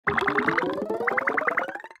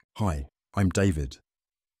Hi, I'm David.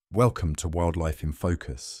 Welcome to Wildlife in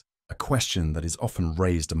Focus. A question that is often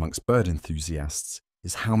raised amongst bird enthusiasts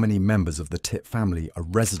is how many members of the tit family are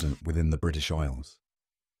resident within the British Isles.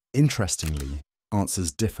 Interestingly,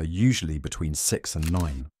 answers differ usually between 6 and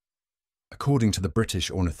 9. According to the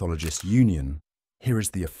British Ornithologists Union, here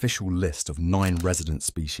is the official list of 9 resident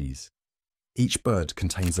species. Each bird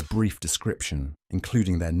contains a brief description,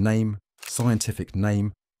 including their name, scientific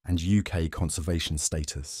name, and UK conservation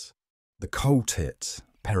status. The coal tit,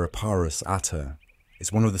 Periparus ater,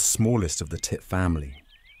 is one of the smallest of the tit family.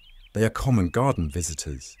 They are common garden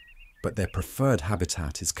visitors, but their preferred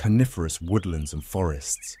habitat is coniferous woodlands and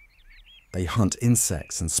forests. They hunt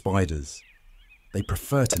insects and spiders. They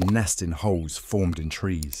prefer to nest in holes formed in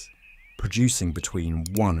trees, producing between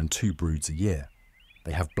 1 and 2 broods a year.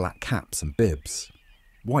 They have black caps and bibs,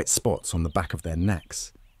 white spots on the back of their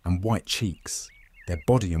necks, and white cheeks. Their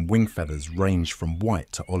body and wing feathers range from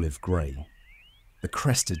white to olive grey. The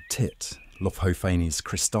crested tit, Lophophanes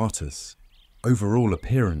cristatus, overall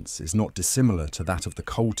appearance is not dissimilar to that of the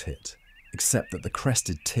coal tit, except that the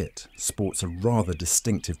crested tit sports a rather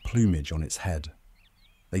distinctive plumage on its head.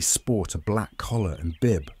 They sport a black collar and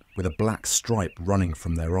bib with a black stripe running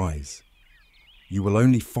from their eyes. You will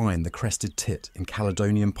only find the crested tit in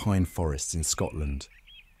Caledonian pine forests in Scotland,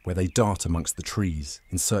 where they dart amongst the trees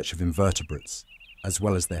in search of invertebrates, as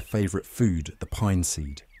well as their favourite food, the pine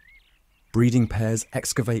seed. Breeding pairs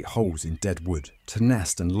excavate holes in dead wood to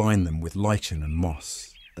nest and line them with lichen and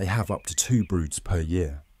moss. They have up to 2 broods per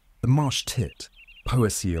year. The marsh tit,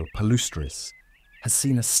 Poaceal palustris, has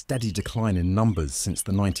seen a steady decline in numbers since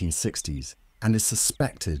the 1960s and is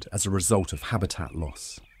suspected as a result of habitat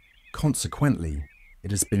loss. Consequently,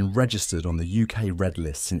 it has been registered on the UK Red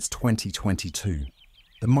List since 2022.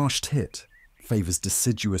 The marsh tit favours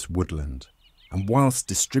deciduous woodland, and whilst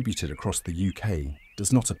distributed across the UK,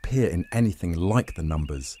 does not appear in anything like the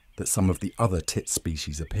numbers that some of the other tit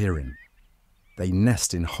species appear in. They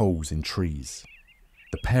nest in holes in trees,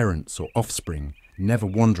 the parents or offspring never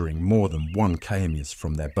wandering more than 1 km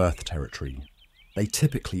from their birth territory. They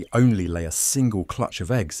typically only lay a single clutch of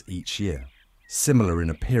eggs each year, similar in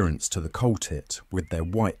appearance to the coal tit with their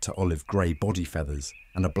white to olive grey body feathers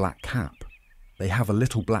and a black cap. They have a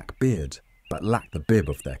little black beard, but lack the bib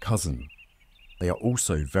of their cousin. They are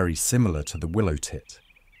also very similar to the willow tit.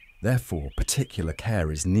 Therefore, particular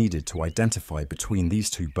care is needed to identify between these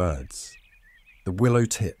 2 birds. The willow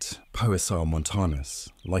tit, Poaceal montanus,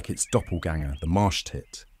 like its doppelganger, the marsh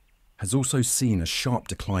tit, has also seen a sharp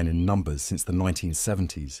decline in numbers since the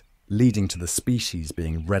 1970s, leading to the species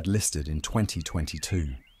being red-listed in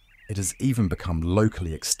 2022. It has even become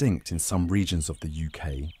locally extinct in some regions of the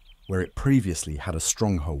UK, where it previously had a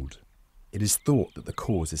stronghold. It is thought that the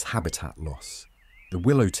cause is habitat loss. The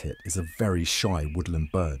willow tit is a very shy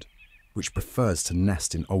woodland bird, which prefers to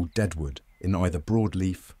nest in old deadwood in either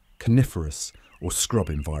broadleaf, coniferous, or scrub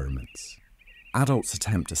environments. Adults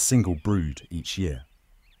attempt a single brood each year.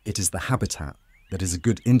 It is the habitat that is a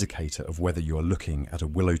good indicator of whether you are looking at a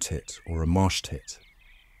willow tit or a marsh tit.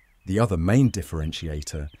 The other main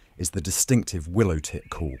differentiator is the distinctive willow tit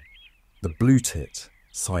call. The blue tit,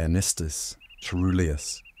 Cyanistus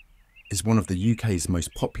ceruleus, is one of the UK's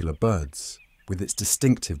most popular birds, with its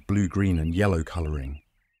distinctive blue-green and yellow colouring.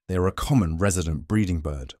 They are a common resident breeding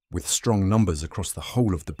bird with strong numbers across the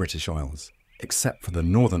whole of the British Isles, except for the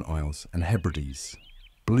Northern Isles and Hebrides.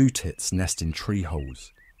 Blue tits nest in tree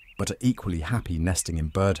holes, but are equally happy nesting in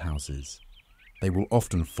birdhouses. They will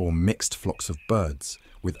often form mixed flocks of birds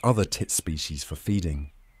with other tit species for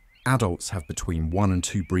feeding. Adults have between 1 and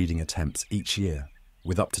 2 breeding attempts each year,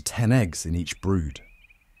 with up to 10 eggs in each brood.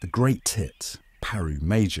 The great tit, Paru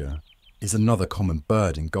major, is another common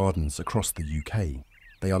bird in gardens across the UK.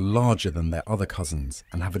 They are larger than their other cousins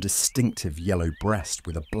and have a distinctive yellow breast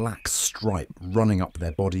with a black stripe running up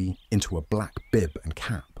their body into a black bib and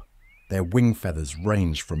cap. Their wing feathers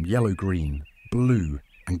range from yellow-green, blue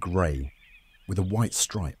and grey, with a white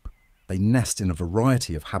stripe. They nest in a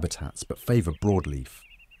variety of habitats but favour broadleaf.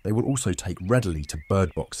 They will also take readily to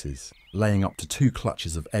bird boxes, laying up to 2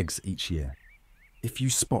 clutches of eggs each year. If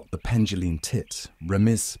you spot the Penduline Tit,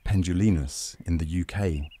 Remis pendulinus, in the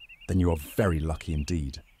UK, then you are very lucky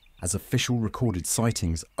indeed, as official recorded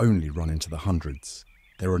sightings only run into the hundreds.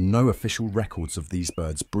 There are no official records of these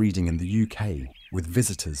birds breeding in the UK, with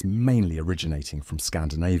visitors mainly originating from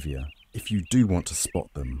Scandinavia. If you do want to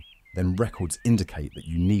spot them, then records indicate that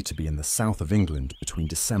you need to be in the south of England between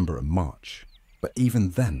December and March. But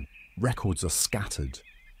even then, records are scattered.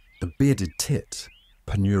 The bearded tit,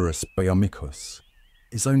 Panurus biomicus,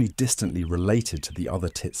 is only distantly related to the other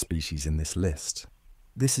tit species in this list.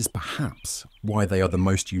 This is perhaps why they are the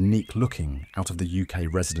most unique looking out of the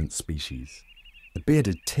UK resident species. The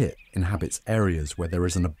bearded tit inhabits areas where there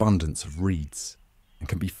is an abundance of reeds and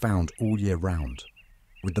can be found all year round,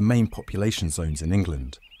 with the main population zones in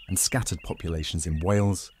England and scattered populations in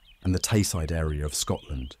Wales and the Tayside area of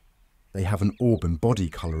Scotland. They have an auburn body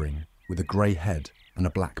colouring with a grey head and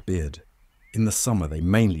a black beard. In the summer they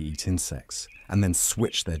mainly eat insects and then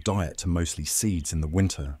switch their diet to mostly seeds in the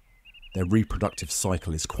winter. Their reproductive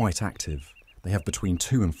cycle is quite active. They have between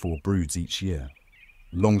 2 and 4 broods each year.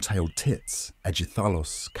 Long-tailed tits,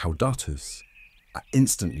 Aegyphalos caudatus, are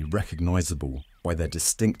instantly recognisable by their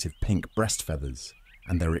distinctive pink breast feathers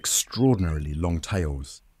and their extraordinarily long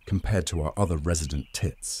tails compared to our other resident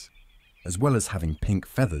tits. As well as having pink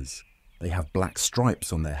feathers, they have black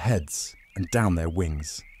stripes on their heads and down their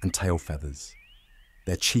wings and tail feathers.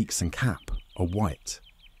 Their cheeks and cap are white.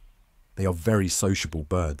 They are very sociable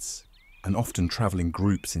birds and often travel in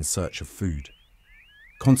groups in search of food.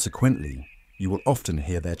 Consequently, you will often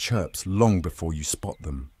hear their chirps long before you spot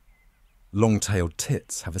them. Long-tailed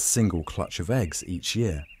tits have a single clutch of eggs each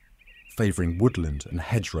year, favouring woodland and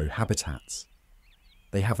hedgerow habitats.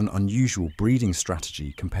 They have an unusual breeding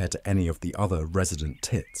strategy compared to any of the other resident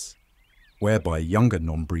tits, whereby younger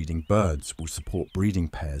non-breeding birds will support breeding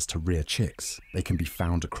pairs to rear chicks. They can be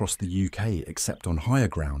found across the UK except on higher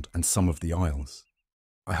ground and some of the Isles.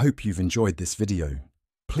 I hope you've enjoyed this video.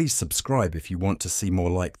 Please subscribe if you want to see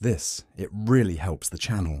more like this. It really helps the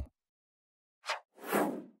channel.